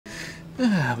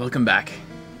Welcome back.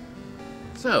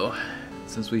 So,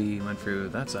 since we went through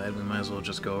that side, we might as well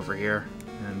just go over here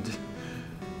and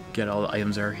get all the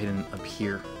items that are hidden up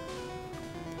here.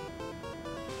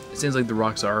 It seems like the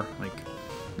rocks are, like,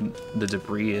 the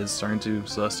debris is starting to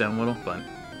slow us down a little, but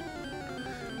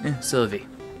Sylvie.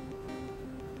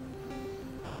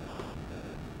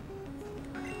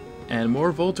 And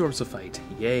more Voltorbs to fight.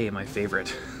 Yay, my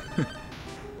favorite.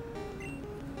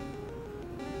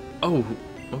 Oh,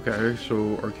 okay,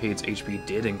 so Arcade's HP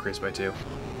did increase by 2.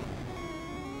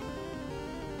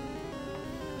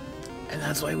 And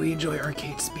that's why we enjoy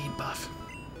Arcade's speed buff.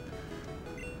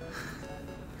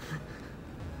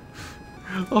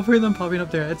 All 3 of them popping up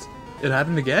their heads. It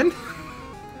happened again?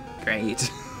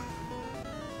 Great.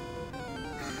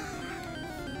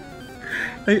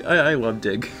 I love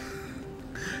Dig.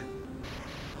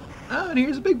 Oh, and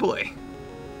here's a big boy.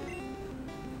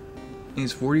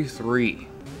 He's 43.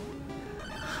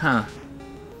 Huh.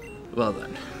 Well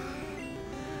then.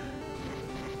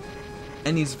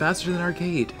 And he's faster than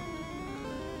Arcade.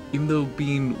 Even though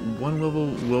being 1 level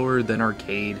lower than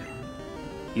Arcade,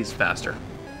 he's faster.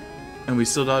 And we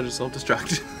still dodge a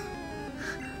self-destruct.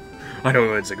 I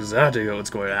know it's exactly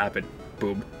what's going to happen.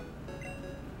 Boom.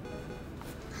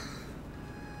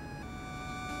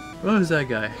 What was that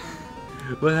guy?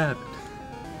 What happened?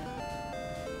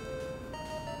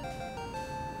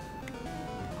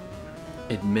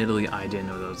 Admittedly, I didn't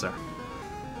know those are.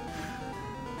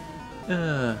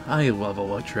 I love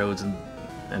Electrodes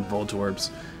and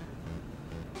Voltorbs.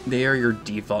 They are your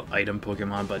default item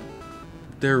Pokemon, but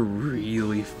they're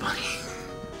really funny.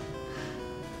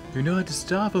 You know how to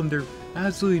stop them, they're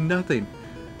absolutely nothing.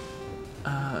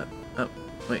 Oh,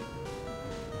 wait.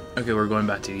 Okay, we're going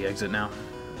back to the exit now.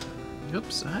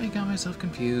 Oops, I got myself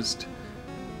confused.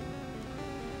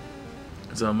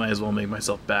 So I might as well make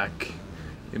myself back.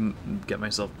 Get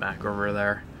myself back over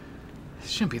there. It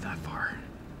shouldn't be that far.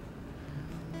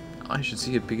 I should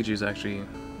see if Pikachu's actually...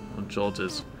 Well, Jolt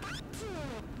is.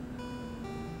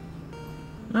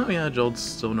 Oh yeah, Jolt's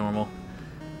still normal.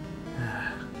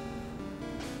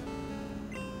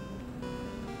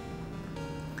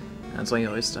 That's why you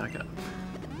always stock up.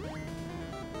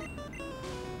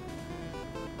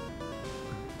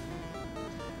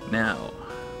 Now,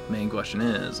 main question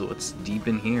is, what's deep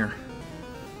in here?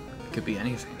 It could be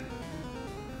anything.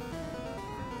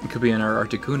 It could be in our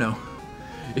Articuno.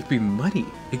 It could be money.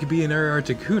 It could be in our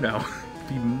Articuno. It could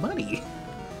be money.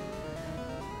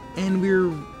 And we're...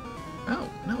 Oh,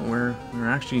 no, we're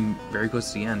actually very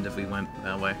close to the end if we went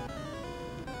that way.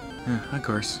 Yeah, of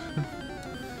course.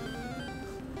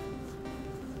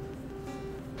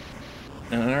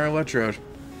 And our Electrode.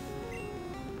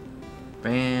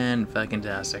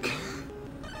 Fan-fucking-tastic.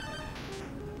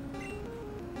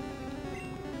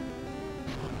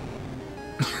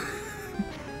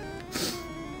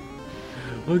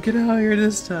 We'll get out of here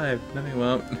this time. No, we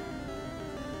won't.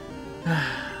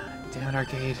 Damn it,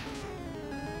 Arcade.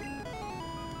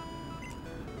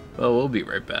 Well, we'll be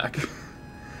right back.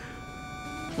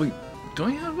 Wait, do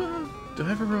I have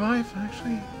a revive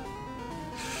actually?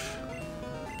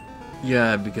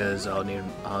 Yeah, because I'll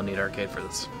need Arcade for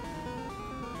this.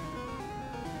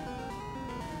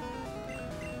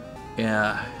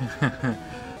 Yeah.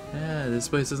 Yeah, this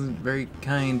place isn't very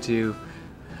kind to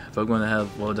Pokemon that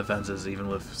have low defenses, even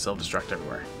with self-destruct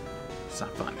everywhere. It's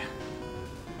not fun.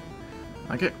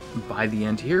 Okay, by the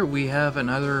end here, we have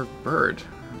another bird.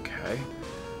 Okay.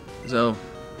 So,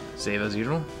 save as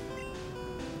usual.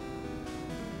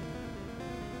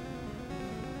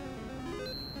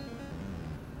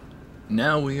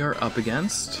 Now we are up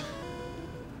against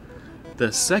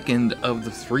the second of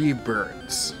the 3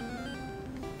 birds.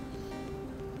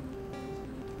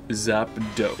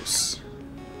 Zapdos.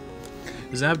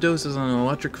 Zapdos is an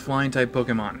electric flying type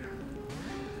Pokemon,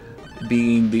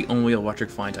 being the only electric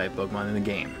flying type Pokemon in the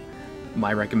game.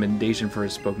 My recommendation for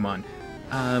this Pokemon,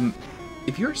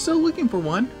 if you're still looking for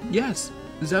one, yes,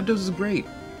 Zapdos is great.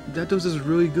 Zapdos is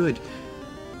really good,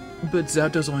 but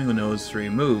Zapdos only knows 3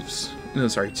 moves. No,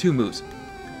 sorry, 2 moves: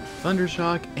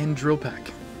 Thundershock and Drill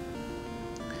Peck.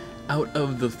 Out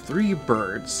of the 3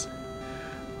 birds,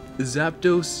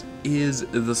 Zapdos is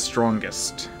the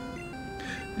strongest.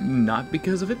 Not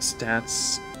because of its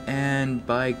stats, and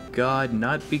by God,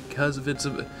 not because of its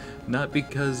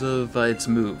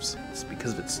moves. It's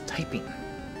because of its typing.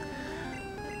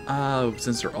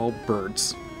 Since they're all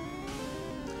birds,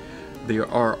 they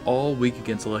are all weak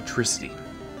against electricity.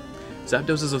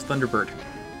 Zapdos is a Thunderbird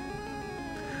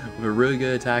with a really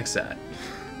good attack stat.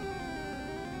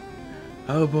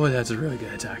 Oh boy, that's a really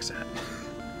good attack stat.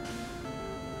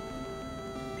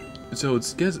 So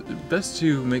it's best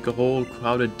to make a whole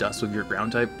cloud of dust with your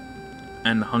ground type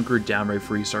and hunker down right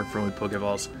before you start throwing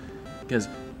Pokeballs. Because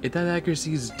if that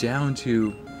accuracy is down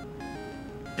to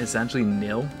essentially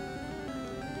nil,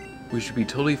 we should be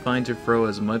totally fine to throw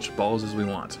as much balls as we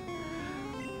want.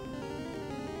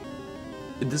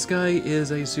 This guy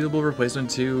is a suitable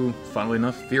replacement to, funnily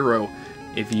enough, Fearow,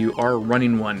 if you are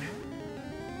running one.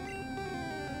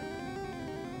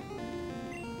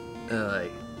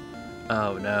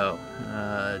 Oh no.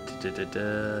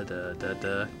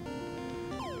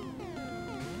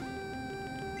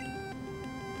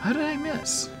 How did I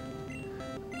miss?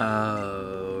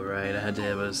 Oh, right, I had to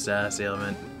have a sassy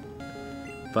element.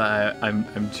 But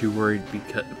I'm too worried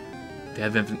because he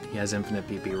has infinite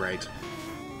PP, right?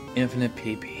 Infinite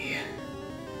PP.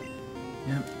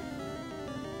 Yep.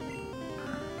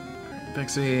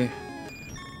 Vexy.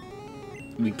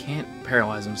 We can't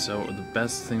paralyze him, so the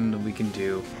best thing that we can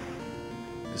do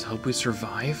is hope we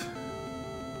survive.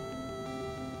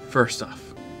 First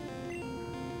off.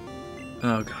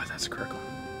 Oh god, that's critical.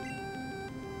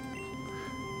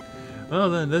 Well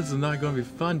then, this is not going to be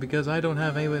fun because I don't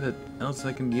have anybody else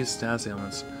that can use status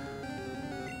ailments.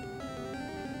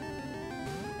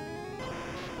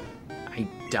 I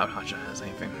doubt Hotshot has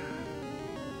anything.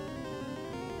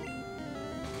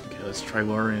 Okay, let's try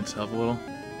lowering itself a little.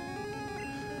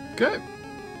 Okay.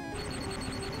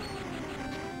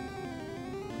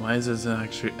 Why is his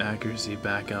accuracy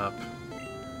back up?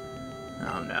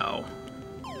 Oh no.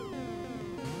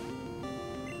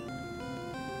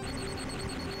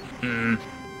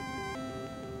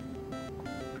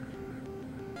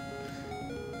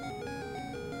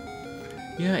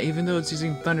 Yeah, even though it's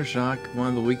using Thundershock, one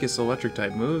of the weakest electric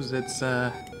type moves, it's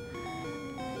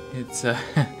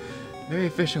very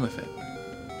efficient with it.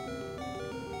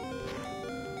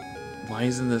 Why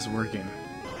isn't this working?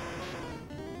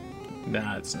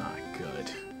 That's not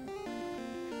good.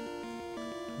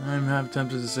 I'm half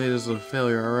tempted to say this is a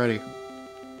failure already.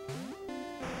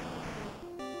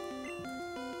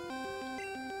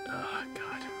 Oh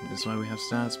god, this is why we have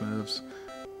stats moves.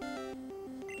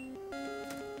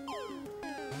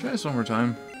 Try this one more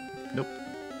time. Nope.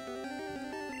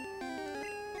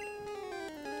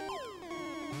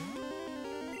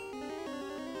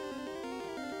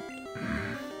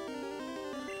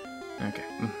 Okay,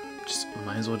 just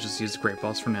might as well just use Great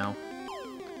Balls for now.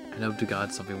 And hope to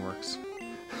God something works.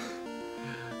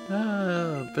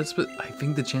 But I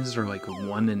think the chances are like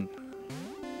 1 in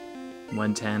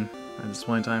 110 at this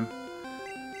point in time.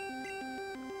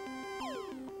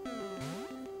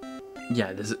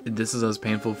 Yeah, this is as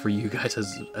painful for you guys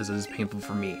as it is painful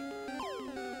for me.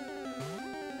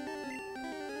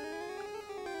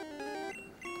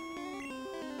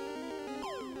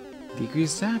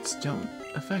 Decreased stats don't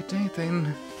affect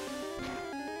anything.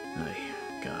 Oh,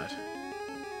 God.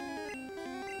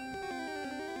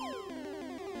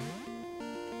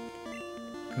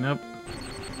 Nope.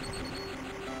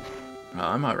 Well,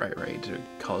 I'm not ready to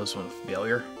call this one a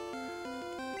failure.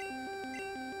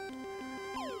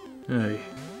 Hey.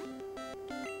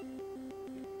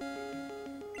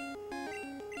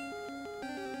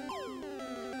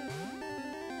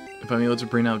 If I'm able to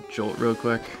bring out Jolt real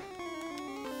quick.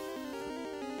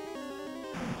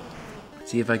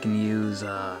 See if I can use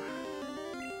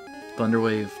Thunder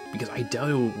Wave, because I doubt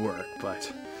it will work,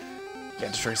 but you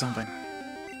have to try something.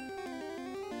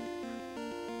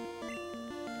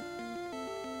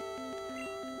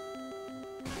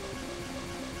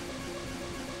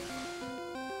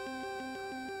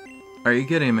 Are you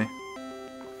kidding me?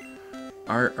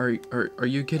 Are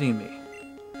you kidding me?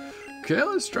 Okay,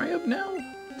 let's try up now.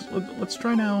 Let's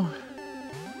try now.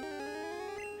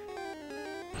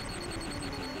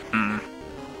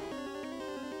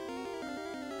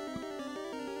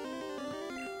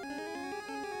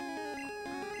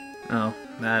 Oh,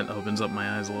 that opens up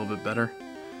my eyes a little bit better.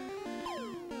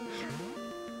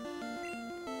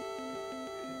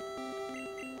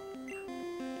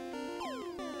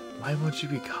 Why won't you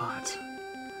be caught?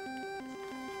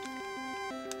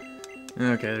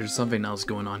 Okay, there's something else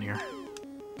going on here.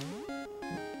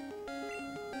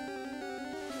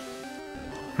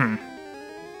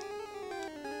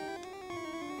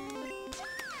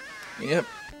 Yep.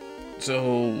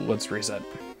 So, let's reset.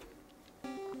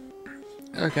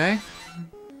 Okay.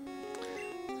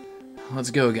 Let's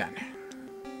go again.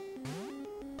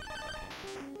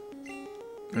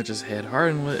 Let's just hit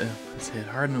hard and let's hit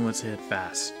hard and let's hit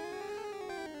fast.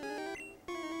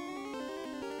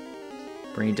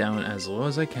 Bring it down as low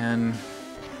as I can,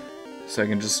 so I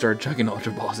can just start chucking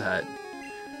Ultra Balls at it.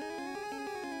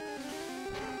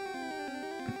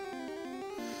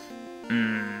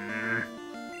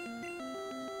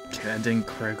 That didn't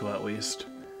critical at least.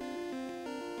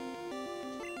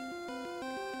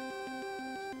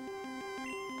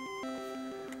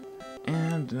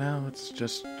 And now let's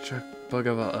just chuck a bug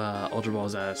of Ultra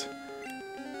Balls at it.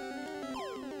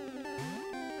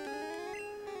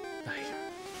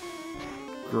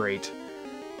 Great.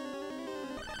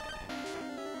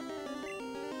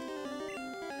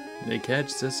 The catch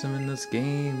system in this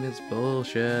game is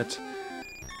bullshit.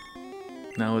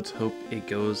 Now let's hope it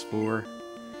goes for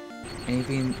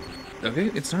anything. Okay,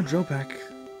 it's not Drill Peck.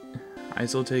 I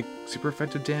still take super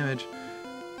effective damage,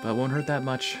 but it won't hurt that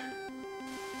much.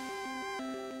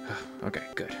 Okay,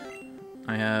 good.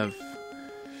 I have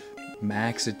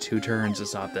max at 2 turns to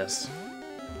stop this.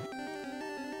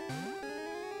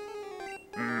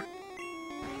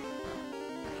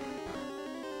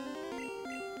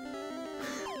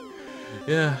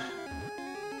 Yeah.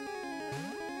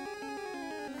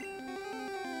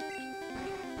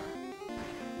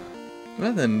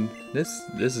 Well then, this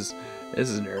is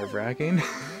nerve-wracking.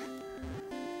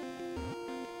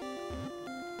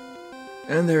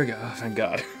 And there we go. Oh, thank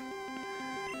God.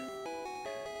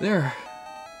 There.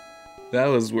 That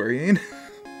was worrying.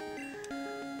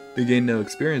 We gained no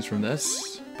experience from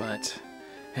this, but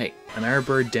hey, an Iron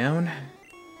Bird down,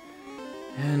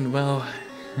 and well,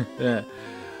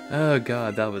 oh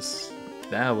God, that was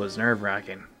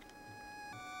nerve-wracking.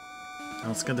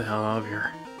 Let's get the hell out of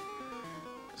here.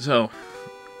 So,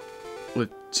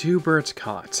 with 2 birds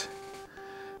caught,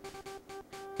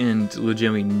 and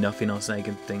legitimately nothing else I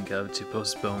can think of to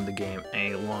postpone the game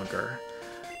any longer,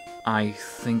 I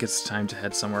think it's time to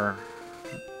head somewhere.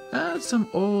 Some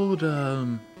old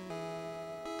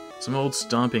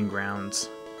stomping grounds.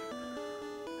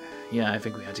 Yeah, I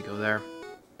think we had to go there.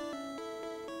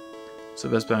 So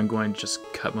best bet I'm going to just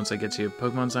cut once I get to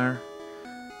Pokemon Center,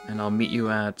 and I'll meet you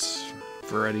at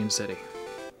Viridian City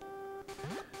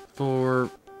for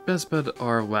best bet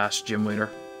our last gym leader.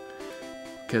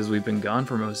 Because we've been gone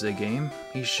for most of the game,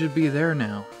 he should be there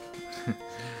now.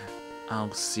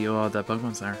 I'll see you all at that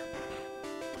Pokemon Center.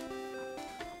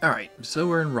 Alright, so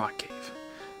we're in Rock Cave.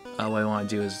 What I want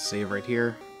to do is save right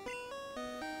here,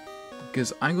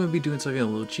 because I'm going to be doing something a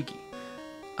little cheeky.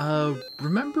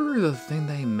 Remember the thing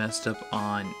that I messed up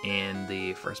on in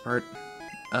the first part?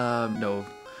 No,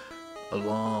 a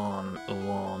long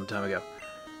time ago.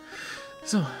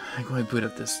 So, I'm going to boot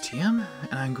up this TM,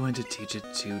 and I'm going to teach it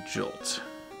to Jolt.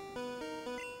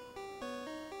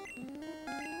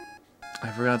 I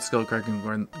forgot Skullcrack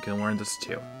can learn this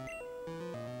too.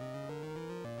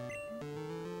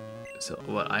 So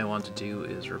what I want to do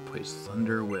is replace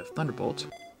Thunder with Thunderbolt.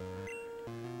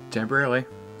 Temporarily.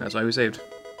 That's why we saved.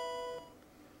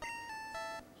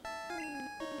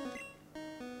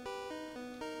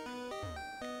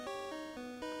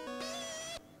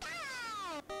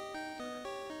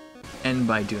 And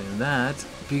by doing that,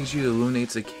 Pikachu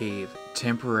illuminates a cave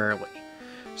temporarily.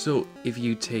 So if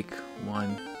you take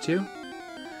 1, 2,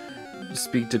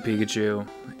 speak to Pikachu,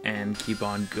 and keep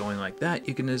on going like that,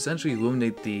 you can essentially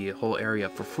illuminate the whole area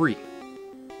for free.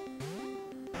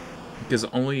 Because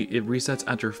it resets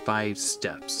after 5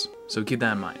 steps, so keep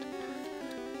that in mind.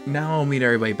 Now I'll meet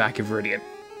everybody back in Viridian.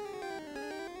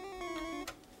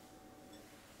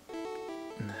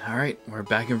 Alright, we're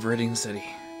back in Viridian City.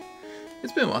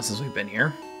 It's been a while since we've been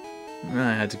here.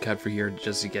 I had to cut for here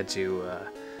just to get to,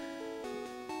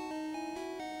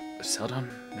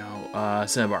 Celadon? No,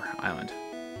 Cinnabar Island.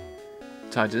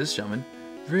 Talk to this gentleman.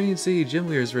 Viridian City Gym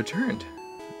Leader has returned.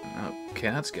 Okay,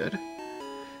 that's good.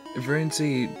 Viridian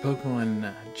City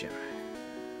Pokemon Gym.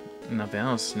 Nothing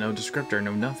else. No descriptor,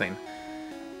 no nothing.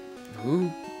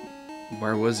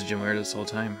 Where was the gym leader this whole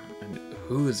time? And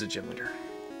who is the gym leader?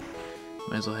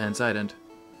 Might as well head inside and...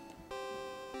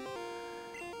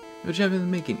 Which have been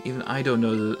making? Even I don't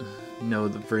know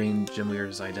the Viridian gym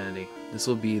leader's identity. This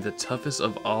will be the toughest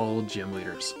of all gym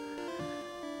leaders.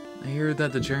 I hear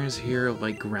that the trainers here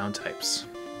like ground types.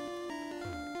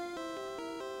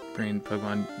 Viridian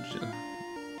Pokemon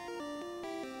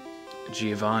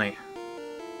Giovanni.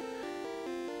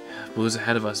 Blue's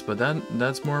ahead of us, but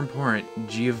that's more important.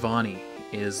 Giovanni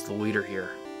is the leader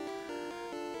here.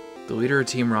 The leader of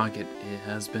Team Rocket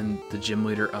has been the gym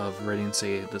leader of Viridian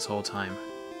City this whole time.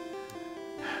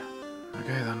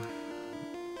 Okay then.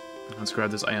 Let's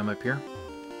grab this item up here.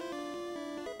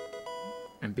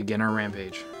 And begin our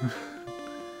rampage.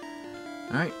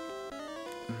 Alright.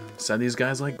 Said these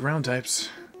guys like ground types.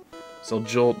 So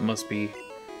Jolt must be...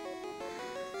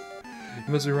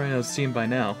 He must be running out of steam by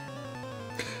now.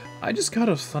 I just got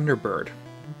a Thunderbird.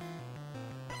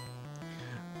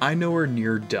 I'm nowhere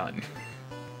near done.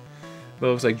 But it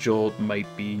looks like Jolt might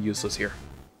be useless here.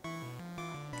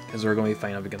 because we're going to be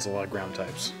fighting up against a lot of ground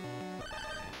types.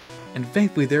 And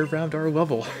thankfully, they're around our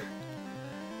level.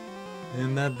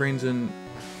 And that brings in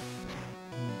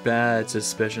bad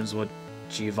suspicions what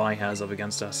Giovanni has up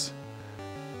against us.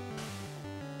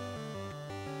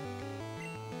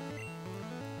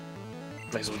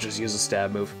 Might as well just use a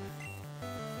stab move.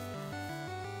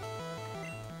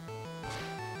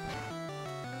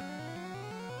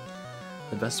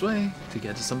 The best way to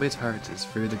get to somebody's heart is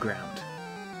through the ground.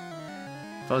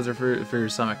 Fuzz are for your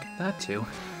stomach. That too.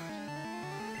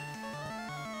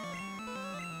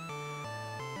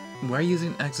 Why are you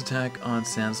using X attack on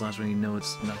Sandslash when you know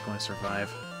it's not going to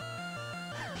survive?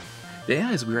 The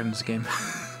AI is weird in this game.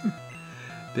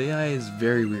 The AI is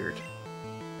very weird.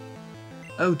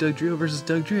 Oh, Dugtrio versus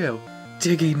Dugtrio.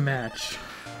 Digging match.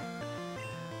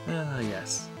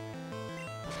 Yes.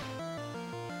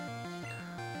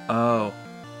 Oh.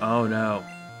 Oh no.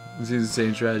 This is the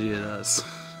same strategy as us.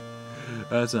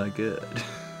 That's not good.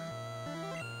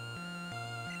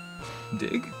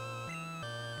 Dig?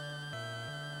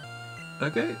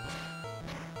 Okay.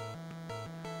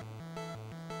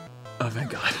 Oh, thank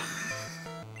God.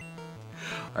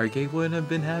 Arcade wouldn't have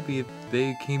been happy if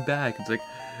they came back. It's like,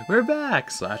 we're back!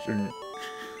 Slasher.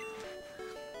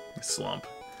 Slump.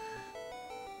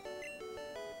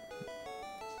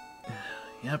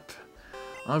 Yep.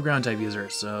 I'm a ground type user,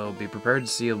 so be prepared to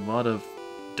see a lot of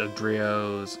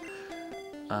Dugtrios,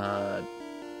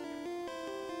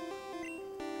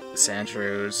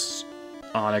 Sandshrews,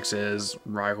 Onyxes,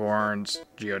 Rhyhorns,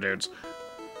 Geodudes.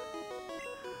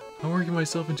 I'm working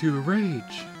myself into a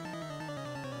rage.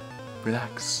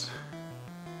 Relax.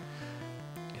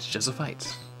 It's just a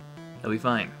fight. He'll be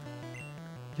fine.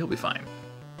 He'll be fine.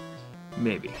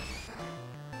 Maybe.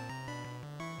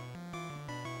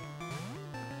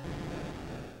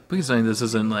 Please tell me this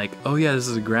isn't like, oh yeah, this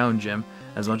is a ground gym.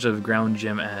 As much of a ground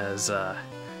gym as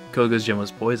Koga's gym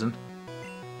was poison.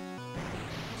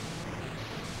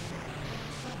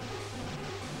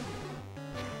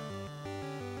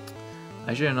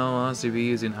 I should in all honesty be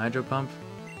using Hydro Pump.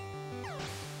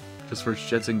 Just for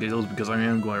shits and giggles because I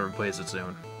am going to replace it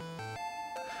soon.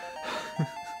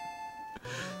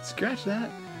 Scratch that.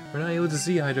 We're not able to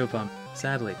see Hydro Pump,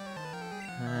 sadly.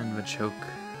 And a choke.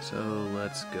 So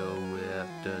let's go with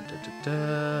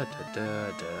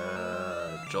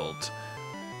Jolt.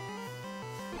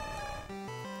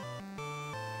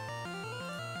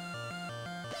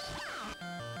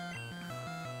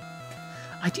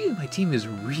 My team is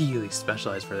really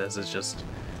specialized for this. It's just,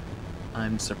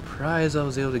 I'm surprised I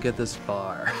was able to get this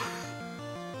far.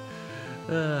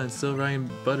 Still Ryan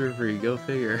Butterfree, go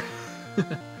figure.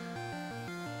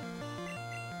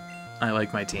 I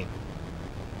like my team.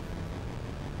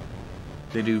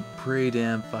 They do pretty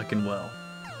damn fucking well.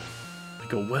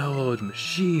 Like a well-oiled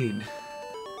machine.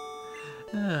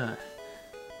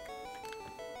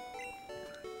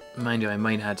 Mind you, I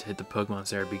might have to hit the Pokemon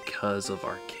Center because of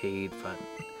Arcade, but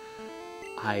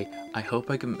I hope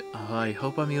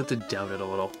I'm able to doubt it a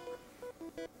little.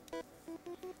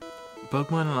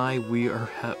 Pokemon and I, we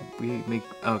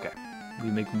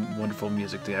make wonderful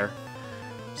music together.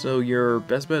 So your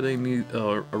best bet a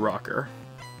rocker,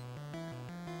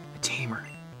 a tamer,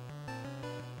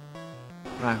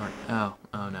 Rhyhorn. Oh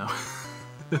no.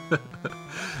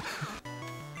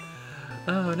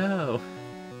 Oh no.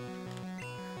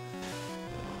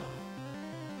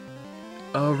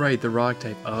 Oh right, the rock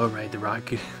type. Oh right, the rock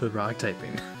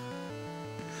typing.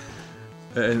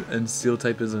 and steel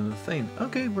type isn't a thing.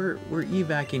 Okay, we're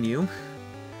evacing you.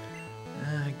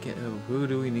 Who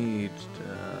do we need?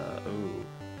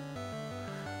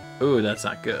 Oh, that's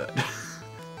not good.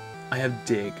 I have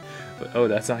dig, but oh,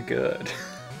 that's not good.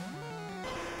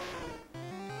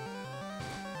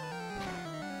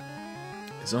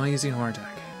 It's only using horn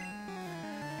attack.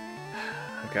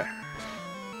 Okay,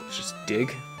 let's just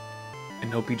dig.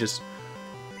 And hope he just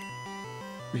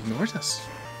ignores us.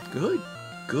 Good.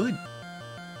 Good.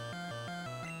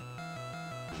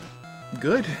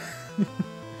 Good.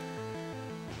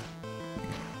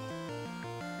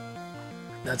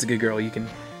 That's a good girl. You can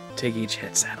take each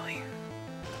hit, sadly.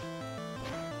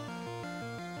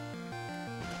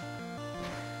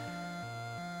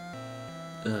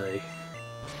 Uh,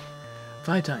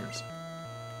 5 times.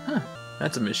 Huh.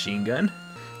 That's a machine gun.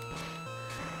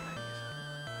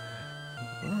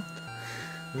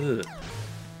 Ugh.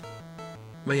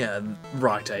 But yeah,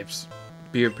 rock types.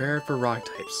 Be prepared for rock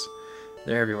types.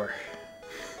 They're everywhere.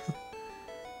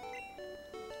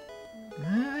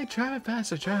 I try my best,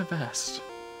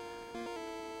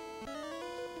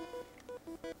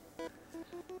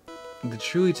 The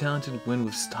truly talented win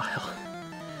with style.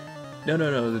 No,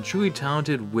 the truly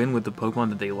talented win with the Pokemon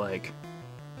that they like.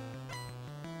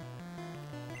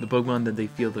 The Pokemon that they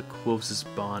feel the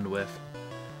closest bond with.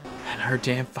 And our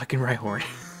damn fucking Rhyhorn.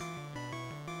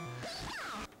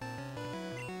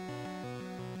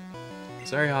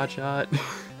 Sorry, Hotshot.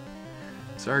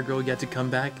 Sorry, girl, you had to come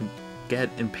back and get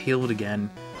impaled again.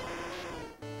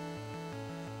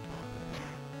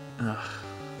 Ugh,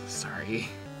 sorry.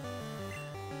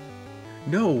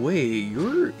 No way,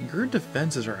 your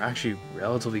defenses are actually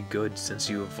relatively good since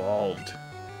you evolved.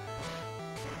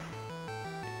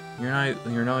 You're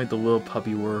not like the little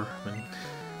puppy you were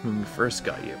when we first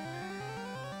got you.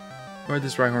 Or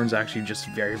this Rhyhorn's actually just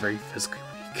very, very physically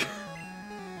weak.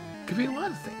 Could be a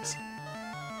lot of things.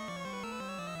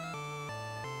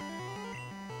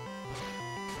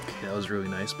 Okay, that was really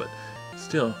nice, but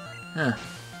still,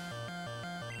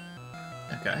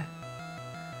 okay.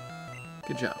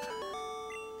 Good job.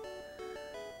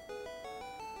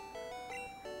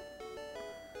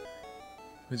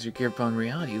 With your grip on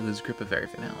reality, you lose grip of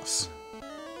everything else.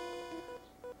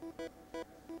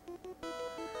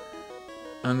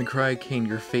 On the Cryking,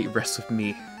 your fate rests with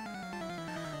me.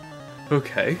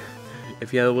 Okay.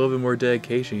 If you had a little bit more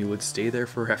dedication, you would stay there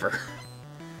forever.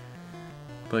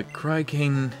 But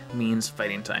Cryking means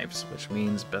fighting types, which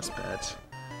means best bet.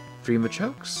 3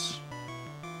 Machokes?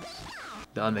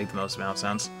 That'll make the most amount of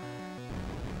sense.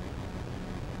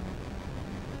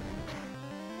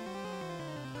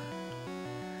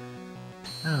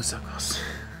 Oh, so close.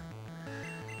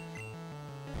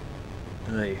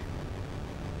 Hey.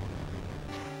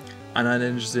 I'm not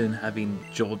interested in having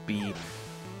Jolt be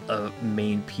a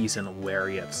main piece in a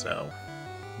Lariat, so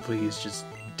please just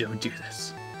don't do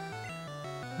this.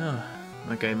 Oh,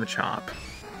 okay, Machop.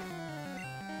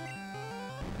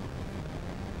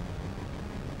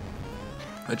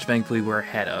 Which thankfully we're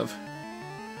ahead of.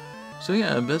 So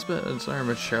yeah, best bet is our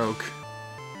Machoke.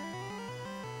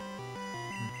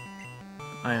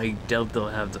 I doubt they'll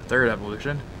have the 3rd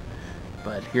evolution,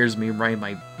 but here's me right in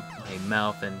my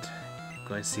mouth and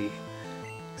going to see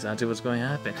exactly what's going to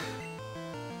happen.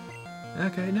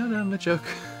 Okay, no, Machoke.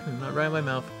 Not right in my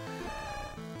mouth.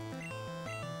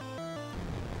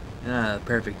 Ah,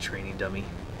 perfect training dummy.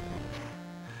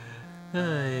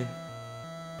 Hi.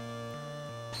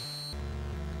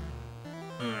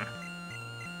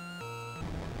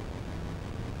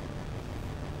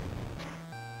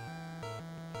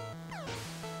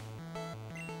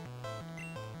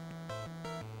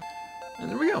 And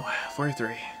there we go,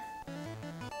 43.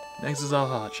 Next is all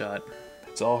Hotshot.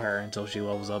 It's all her until she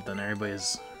levels up, then everybody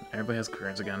has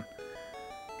currents again.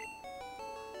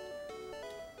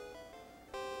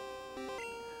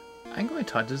 I'm going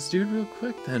to talk to this dude real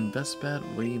quick, then best bet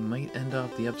we might end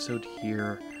off the episode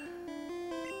here.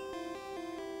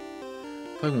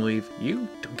 If I can leave, you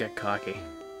don't get cocky.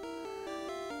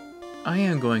 I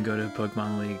am going to go to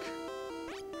Pokemon League.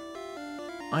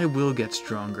 I will get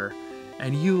stronger.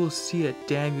 And you will see it,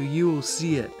 damn you, you will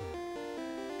see it.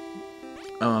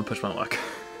 I want to push my luck.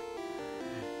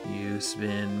 You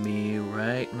spin me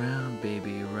right round,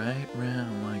 baby, right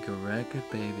round, like a record,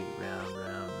 baby, round,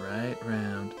 round, right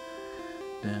round.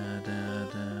 Da da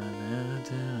da da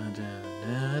da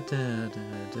da da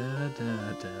da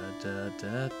da da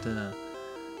da da.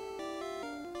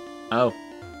 Oh,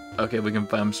 okay, we can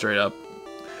find him straight up.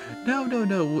 No,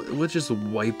 let's just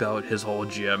wipe out his whole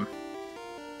gym.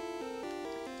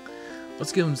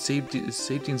 Let's give him safety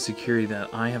and security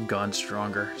that I have gotten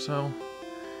stronger, so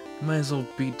might as well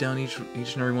beat down each and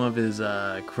every one of his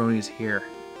cronies here.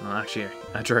 Well, actually,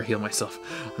 after I heal myself,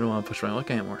 I don't want to push my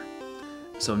luck anymore.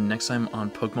 So next time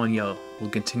on Pokemon Yellow, we'll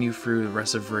continue through the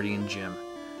rest of Viridian Gym.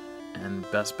 And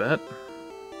best bet,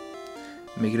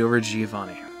 make it over to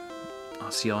Giovanni.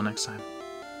 I'll see y'all next time.